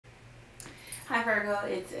Hi Virgo,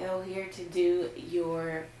 it's Elle here to do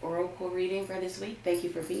your oracle reading for this week. Thank you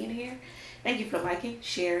for being here. Thank you for liking,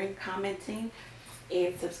 sharing, commenting,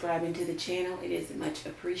 and subscribing to the channel. It is much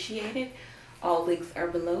appreciated. All links are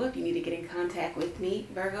below if you need to get in contact with me,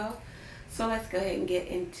 Virgo. So let's go ahead and get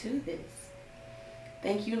into this.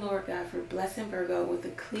 Thank you, Lord God, for blessing Virgo with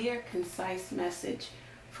a clear, concise message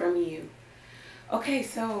from you. Okay,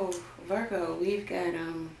 so Virgo, we've got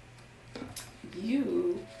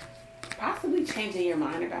you possibly changing your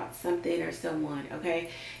mind about something or someone.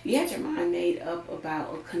 Okay, you had your mind made up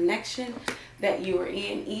about a connection that you were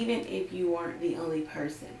in, even if you weren't the only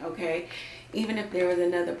person. Okay, even if there was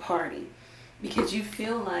another party, because you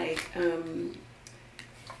feel like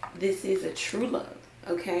this is a true love.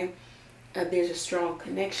 Okay, there's a strong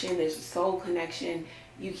connection, there's a soul connection.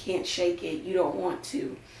 You can't shake it, you don't want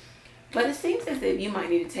to. But it seems as if you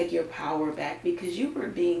might need to take your power back because you were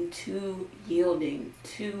being too yielding,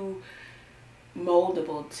 too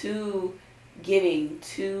moldable, too giving,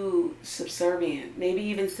 too subservient, maybe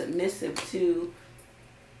even submissive to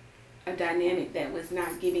a dynamic that was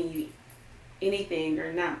not giving you anything,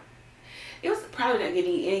 or not, it was probably not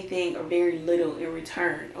giving you anything or very little in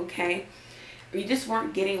return. Okay, or you just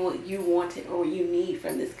weren't getting what you wanted or what you need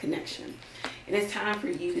from this connection. And it's time for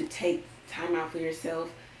you to take time out for yourself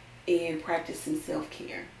and practice some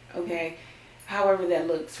self-care. Okay, however that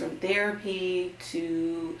looks, from therapy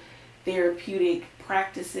to therapeutic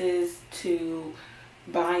practices to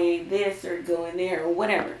buying this or going there or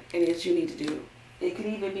whatever it is you need to do. It could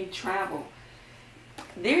even be travel.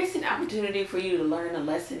 There's an opportunity for you to learn a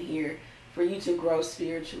lesson here, for you to grow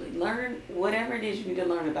spiritually. Learn whatever it is you need to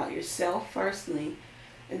learn about yourself firstly,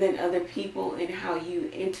 and then other people and how you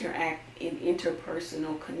interact in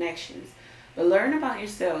interpersonal connections. But learn about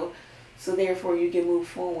yourself so therefore you can move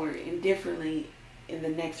forward and differently in the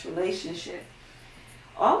next relationship.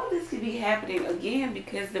 All of this could be happening again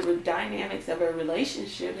because the dynamics of a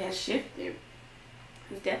relationship has shifted.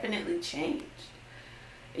 It's definitely changed.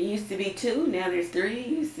 It used to be 2, now there's 3. It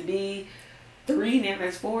used to be 3, now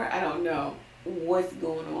there's 4. I don't know what's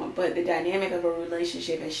going on, but the dynamic of a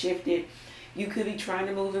relationship has shifted. You could be trying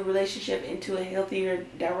to move the relationship into a healthier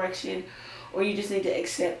direction, or you just need to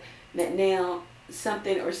accept that now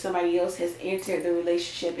something or somebody else has entered the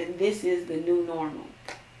relationship and this is the new normal.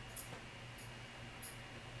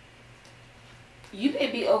 You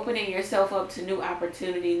may be opening yourself up to new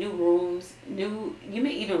opportunity, new rooms, you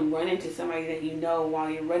may even run into somebody that you know while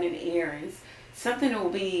you're running errands. Something will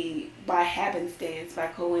be by happenstance, by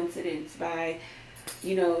coincidence, by,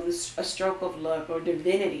 you know, a stroke of luck or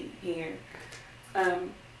divinity here.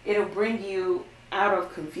 It'll bring you out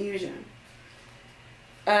of confusion.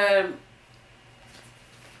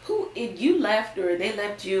 If you left or they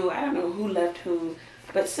left you, I don't know who left who,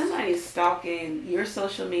 but somebody is stalking your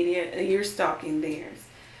social media, you're stalking theirs.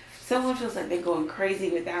 Someone feels like they're going crazy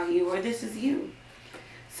without you, or this is you.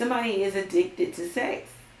 Somebody is addicted to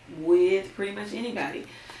sex with pretty much anybody.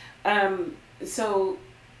 So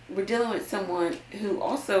we're dealing with someone who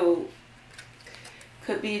also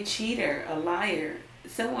could be a cheater, a liar,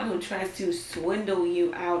 someone who tries to swindle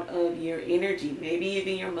you out of your energy, maybe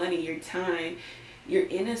even your money, your time, your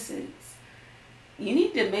innocence. You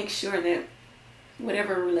need to make sure that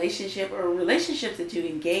whatever relationship or relationships that you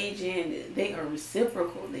engage in, they are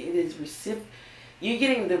reciprocal. It is you're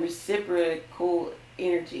getting the reciprocal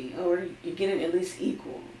energy, or you're getting at least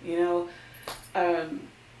equal, you know.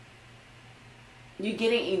 You're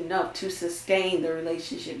getting enough to sustain the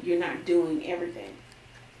relationship. You're not doing everything.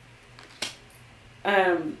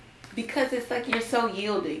 Because it's like you're so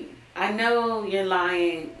yielding. I know you're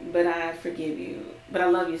lying, but I forgive you. But I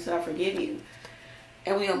love you, so I forgive you.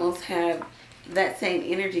 And we almost have that same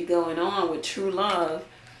energy going on with true love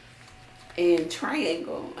and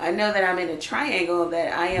triangle. I know that I'm in a triangle,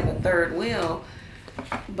 that I am a third wheel,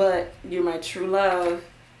 but you're my true love.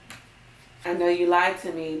 I know you lied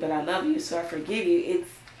to me, but I love you, so I forgive you.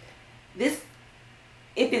 It's this.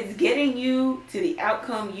 If it's getting you to the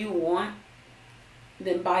outcome you want,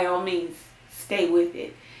 then by all means, stay with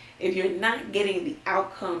it. If you're not getting the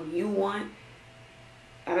outcome you want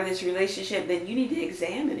out of this relationship, then you need to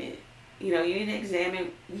examine it. You know, you need to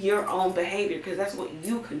examine your own behavior, because that's what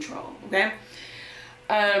you control, okay?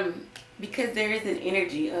 Because there is an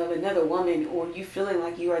energy of another woman, or you feeling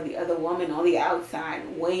like you are the other woman on the outside,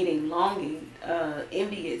 waiting, longing,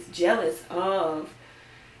 envious, jealous of,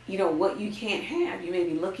 you know, what you can't have. You may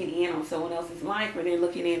be looking in on someone else's life, or they're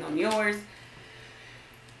looking in on yours.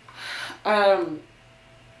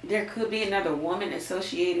 There could be another woman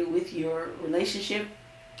associated with your relationship.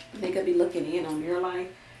 They could be looking in on your life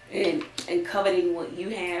and coveting what you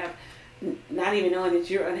have. not even knowing that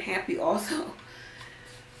you're unhappy also.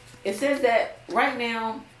 It says that right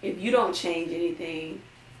now, if you don't change anything,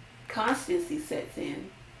 constancy sets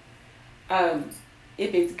in.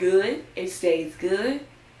 If it's good, it stays good.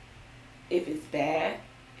 If it's bad,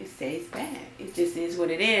 it stays bad. It just is what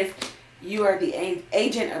it is. You are the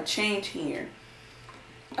agent of change here.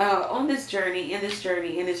 On this journey, in this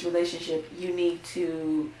relationship, you need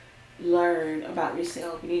to learn about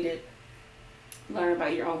yourself. You need to learn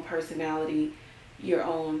about your own personality, your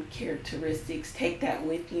own characteristics. Take that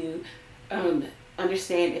with you.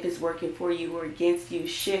 Understand if it's working for you or against you.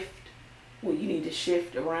 Shift what you need to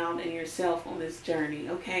shift around in yourself on this journey,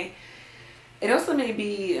 okay? It also may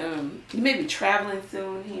be, you may be traveling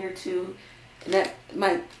soon here too, and that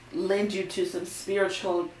might lend you to some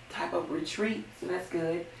spiritual type of retreat, so that's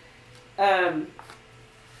good.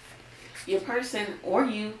 Your person, or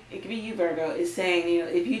you, it could be you, Virgo, is saying, you know,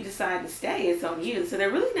 if you decide to stay, it's on you. So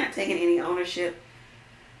they're really not taking any ownership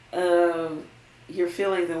of your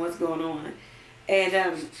feelings and what's going on.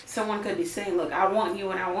 And someone could be saying, look, I want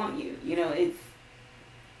you and I want you. You know, it's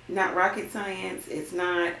not rocket science. It's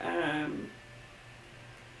not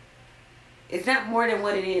more than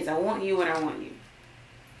what it is. I want you and I want you.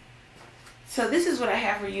 So this is what I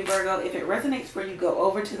have for you, Virgo. If it resonates for you, go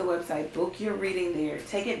over to the website, book your reading there.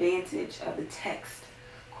 Take advantage of the text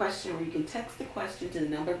question where you can text the question to the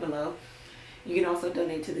number below. You can also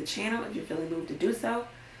donate to the channel if you're feeling moved to do so.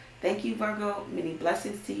 Thank you, Virgo. Many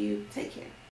blessings to you. Take care.